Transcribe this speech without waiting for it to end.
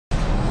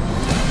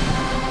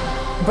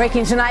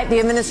Breaking tonight, the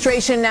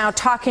administration now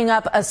talking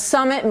up a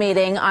summit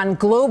meeting on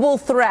global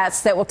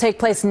threats that will take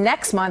place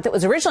next month. It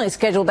was originally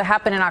scheduled to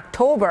happen in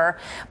October,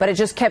 but it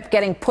just kept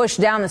getting pushed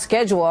down the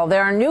schedule.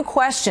 There are new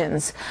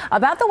questions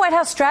about the White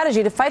House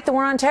strategy to fight the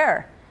war on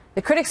terror.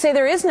 The critics say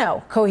there is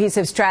no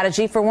cohesive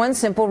strategy for one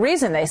simple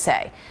reason, they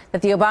say,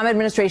 that the Obama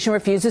administration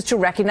refuses to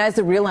recognize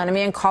the real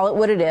enemy and call it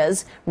what it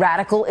is,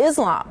 radical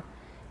Islam.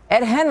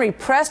 Ed Henry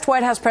pressed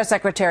White House Press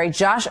Secretary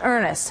Josh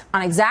Earnest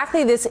on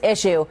exactly this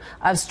issue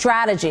of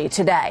strategy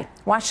today.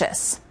 Watch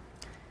this.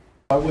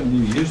 Why wouldn't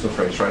you use the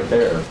phrase right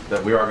there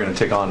that we are going to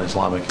take on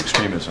Islamic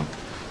extremism?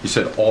 You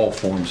said all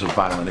forms of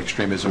violent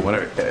extremism. Well,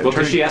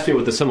 because she asked me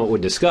what the summit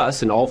would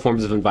discuss, and all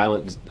forms of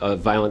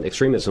violent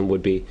extremism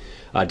would be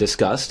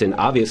discussed. And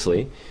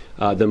obviously,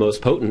 the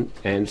most potent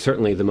and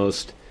certainly the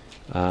most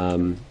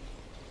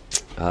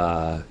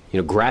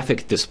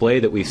graphic display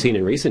that we've seen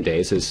in recent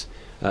days is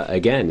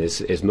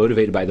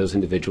motivated by those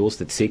individuals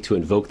that seek to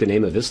invoke the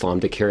name of Islam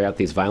to carry out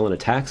these violent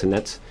attacks. And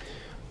that's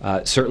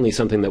certainly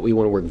something that we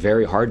want to work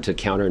very hard to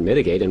counter and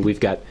mitigate. And we've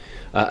got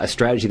a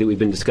strategy that we've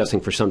been discussing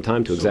for some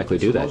time to exactly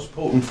do that. The most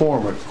potent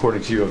form,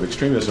 according to you, of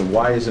extremism,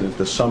 why isn't it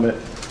the summit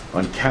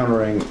on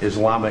countering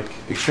Islamic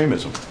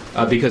extremism?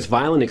 Because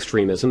violent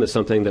extremism is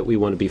something that we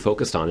want to be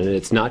focused on. And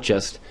it's not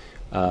just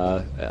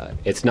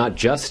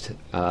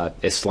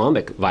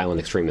Islamic violent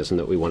extremism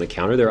that we want to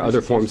counter. There are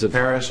other forms of...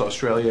 Paris,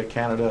 Australia,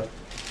 Canada,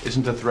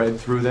 isn't the thread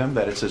through them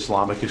that it's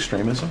Islamic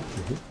extremism?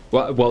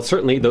 Mm-hmm. Well,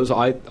 certainly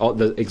all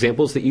the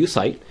examples that you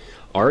cite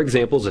are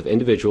examples of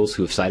individuals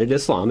who have cited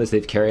Islam as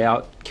they've carried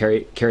out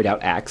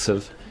acts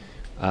of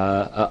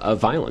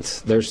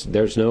violence.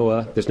 There's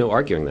no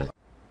arguing that.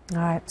 All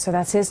right, so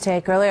that's his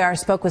take. Earlier, I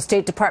spoke with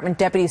State Department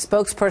Deputy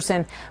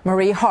Spokesperson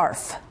Marie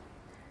Harf.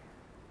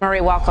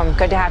 Marie, welcome.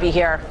 Good to have you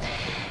here.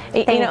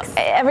 Thanks. You know,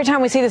 every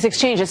time we see this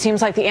exchange, it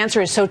seems like the answer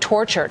is so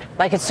tortured,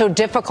 like it's so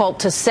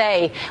difficult to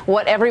say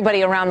what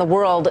everybody around the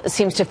world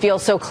seems to feel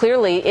so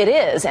clearly it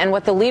is, and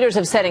what the leaders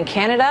have said in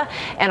Canada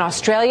and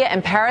Australia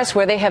and Paris,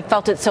 where they have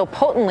felt it so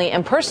potently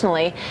and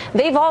personally,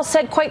 they've all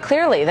said quite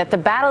clearly that the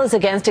battle is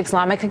against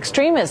Islamic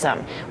extremism.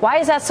 Why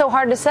is that so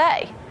hard to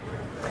say?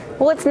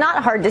 Well, it's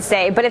not hard to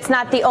say, but it's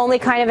not the only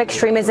kind of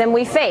extremism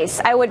we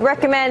face. I would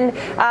recommend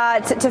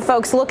to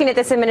folks looking at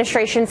this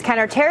administration's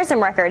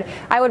counterterrorism record,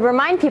 I would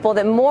remind people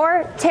that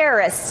more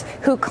terrorists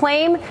who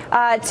claim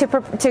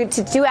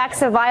to do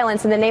acts of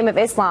violence in the name of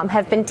Islam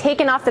have been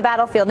taken off the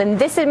battlefield in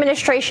this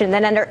administration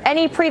than under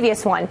any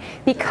previous one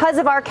because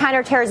of our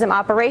counterterrorism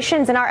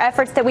operations and our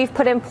efforts that we've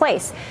put in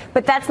place.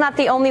 But that's not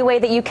the only way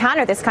that you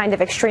counter this kind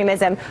of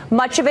extremism.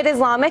 Much of it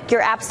Islamic, you're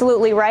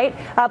absolutely right,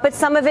 but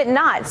some of it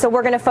not. So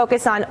we're going to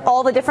focus on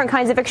all the different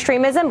kinds of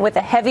extremism with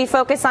a heavy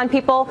focus on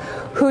people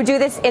who do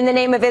this in the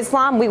name of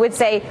Islam. We would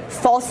say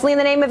falsely in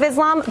the name of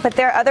Islam, but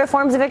there are other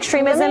forms of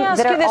extremism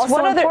that are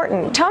also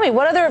important. Tell me,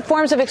 what other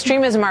forms of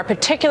extremism are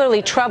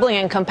particularly troubling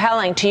and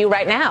compelling to you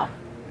right now?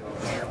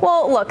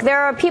 Well, look,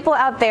 there are people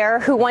out there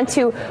who want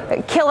to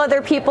kill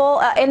other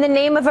people in the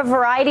name of a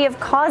variety of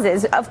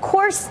causes. Of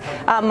course,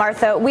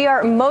 Martha, we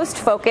are most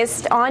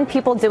focused on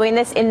people doing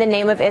this in the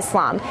name of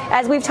Islam.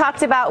 As we've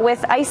talked about with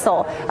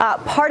ISIL,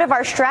 part of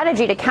our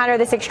strategy to counter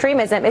this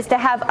extremism is to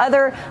have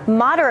other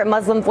moderate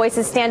Muslim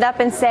voices stand up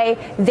and say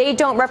they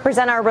don't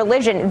represent our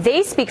religion.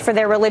 They speak for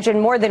their religion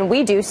more than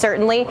we do,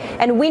 certainly,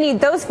 and we need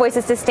those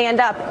voices to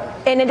stand up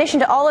in addition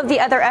to all of the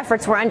other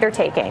efforts we're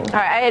undertaking. All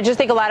right, I just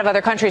think a lot of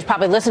other countries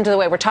probably listen to the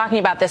way we're talking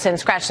about this and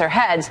scratch their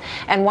heads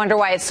and wonder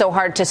why it's so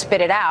hard to spit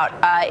it out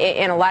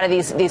in a lot of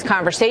these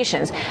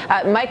conversations.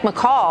 Mike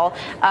McCall,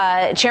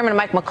 Chairman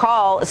Mike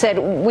McCall, said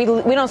we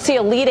don't see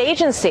a lead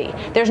agency.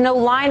 There's no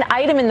line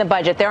item in the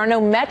budget. There are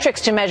no metrics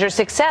to measure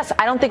success.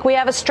 I don't think we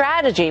have a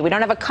strategy. We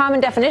don't have a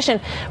common definition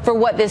for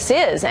what this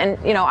is. And,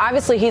 you know,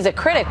 obviously he's a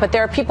critic, but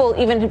there are people,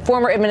 even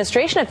former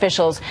administration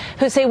officials,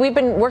 who say we've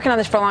been working on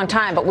this for a long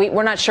time, but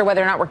we're not sure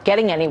whether or not we're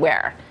getting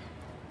anywhere.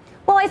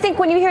 Well, I think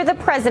when you hear the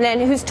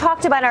president, who's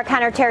talked about our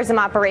counterterrorism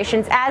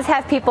operations, as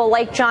have people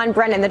like John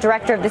Brennan, the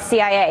director of the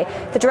CIA,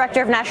 the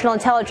director of national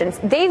intelligence,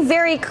 they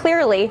very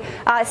clearly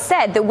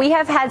said that we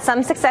have had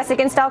some success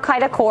against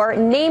al-Qaeda core,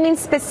 naming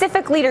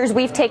specific leaders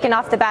we've taken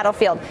off the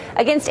battlefield,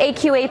 against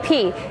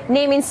AQAP,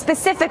 naming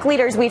specific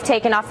leaders we've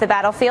taken off the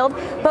battlefield.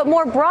 But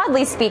more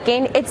broadly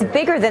speaking, it's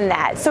bigger than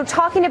that. So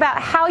talking about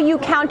how you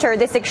counter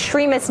this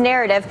extremist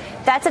narrative,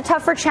 that's a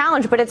tougher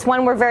challenge, but it's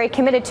one we're very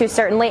committed to,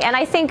 certainly. And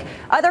I think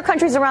other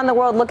countries around the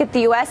world look at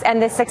the U.S. and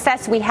the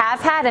success we have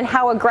had and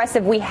how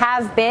aggressive we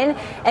have been,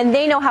 and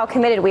they know how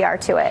committed we are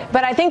to it.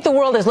 But I think the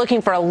world is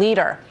looking for a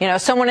leader, you know,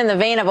 someone in the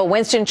vein of a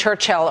Winston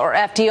Churchill or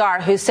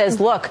FDR who says,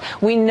 look,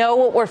 we know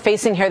what we're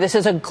facing here. This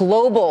is a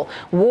global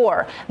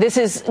war. This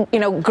is, you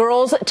know,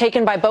 girls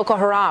taken by Boko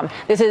Haram.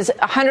 This is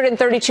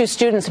 132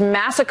 students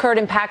massacred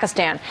in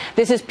Pakistan.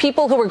 This is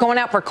people who were going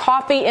out for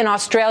coffee in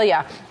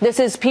Australia. This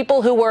is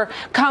people who were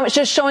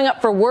just showing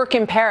up for work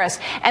in Paris.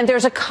 And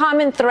there's a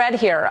common thread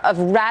here of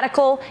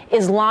radical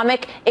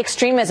Islamic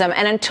extremism.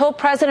 And until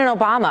President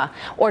Obama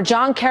or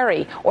John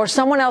Kerry or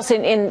someone else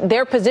in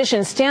their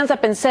position stands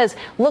up and says,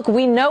 look,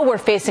 we know we're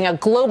facing a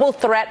global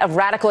threat of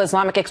radical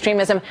Islamic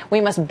extremism.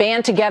 We must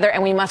band together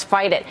and we must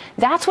fight it.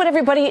 That's what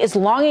everybody is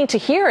longing to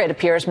hear, it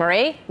appears,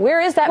 Marie.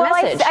 Where is that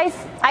message?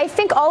 I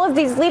think all of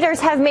these leaders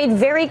have made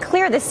very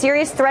clear the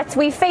serious threats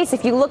we face.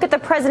 If you look at the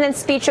president's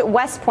speech at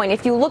West Point,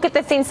 if you look at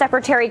the things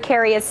Secretary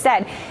Kerry has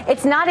said,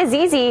 it's not as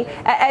easy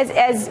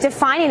as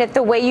defining it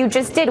the way you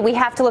just did. We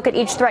have to look at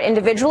each threat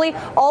individually.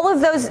 All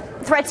of those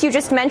threats you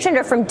just mentioned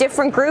are from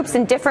different groups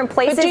in different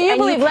places, but do you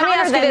believe, let me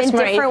ask you this,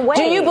 Marie, different ways.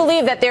 Do you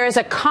believe that there is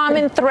a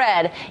common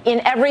thread in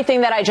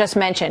everything that I just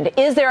mentioned?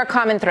 Is there a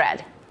common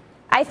thread?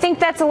 I think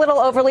that's a little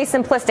overly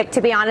simplistic,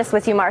 to be honest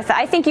with you, Martha.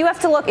 I think you have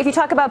to look, if you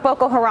talk about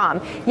Boko Haram,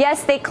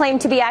 yes, they claim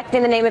to be acting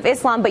in the name of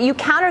Islam, but you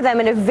counter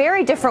them in a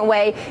very different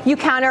way. You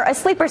counter a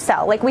sleeper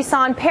cell, like we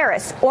saw in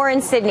Paris or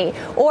in Sydney,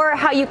 or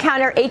how you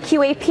counter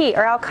AQAP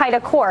or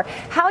Al-Qaeda core.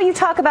 How you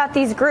talk about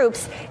these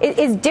groups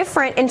is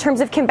different in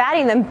terms of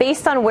combating them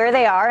based on where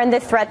they are and the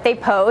threat they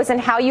pose and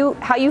how you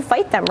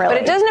fight them, really.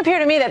 But it doesn't appear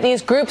to me that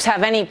these groups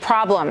have any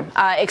problem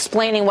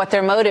explaining what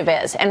their motive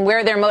is and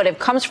where their motive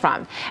comes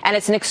from. And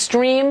it's an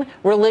extreme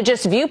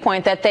religious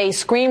viewpoint that they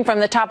scream from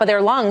the top of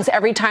their lungs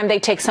every time they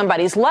take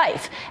somebody's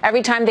life,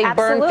 every time they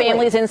burn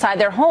families inside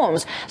their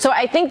homes. So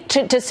I think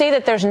to say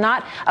that there's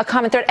not a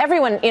common thread,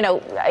 everyone,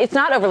 it's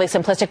not overly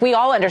simplistic. We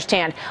all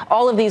understand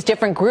all of these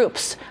different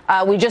groups.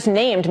 We just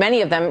named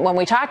many of them when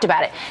we talked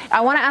about it.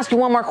 I want to ask you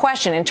one more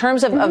question in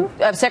terms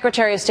of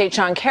Secretary of State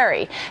John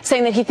Kerry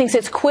saying that he thinks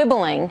it's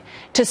quibbling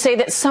to say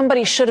that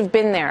somebody should have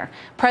been there.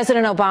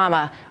 President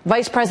Obama,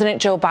 Vice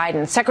President Joe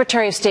Biden,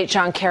 Secretary of State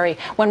John Kerry,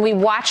 when we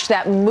watched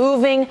that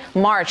moving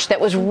march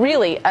that was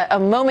really a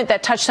moment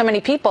that touched so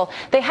many people,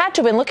 they had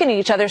to have been looking at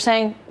each other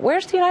saying,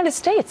 where's the United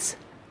States?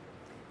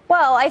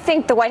 Well, I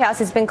think the White House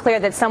has been clear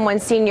that someone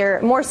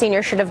more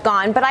senior should have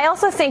gone. But I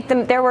also think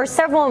there were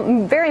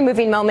several very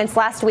moving moments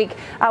last week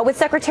with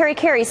Secretary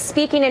Kerry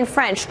speaking in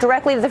French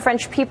directly to the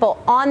French people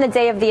on the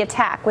day of the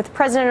attack, with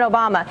President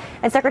Obama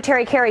and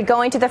Secretary Kerry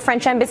going to the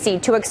French embassy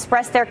to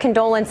express their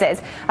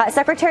condolences.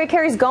 Secretary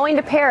Kerry's going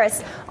to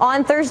Paris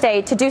on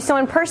Thursday to do so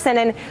in person.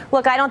 And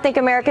look, I don't think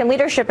American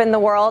leadership in the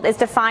world is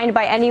defined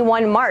by any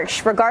one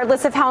march.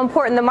 Regardless of how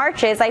important the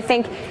march is, I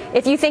think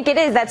if you think it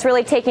is, that's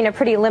really taking a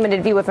pretty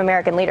limited view of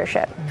American leadership.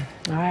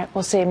 All right,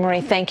 we'll see. Marie,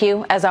 thank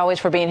you, as always,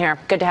 for being here.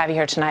 Good to have you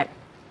here tonight.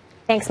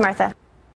 Thanks, Martha.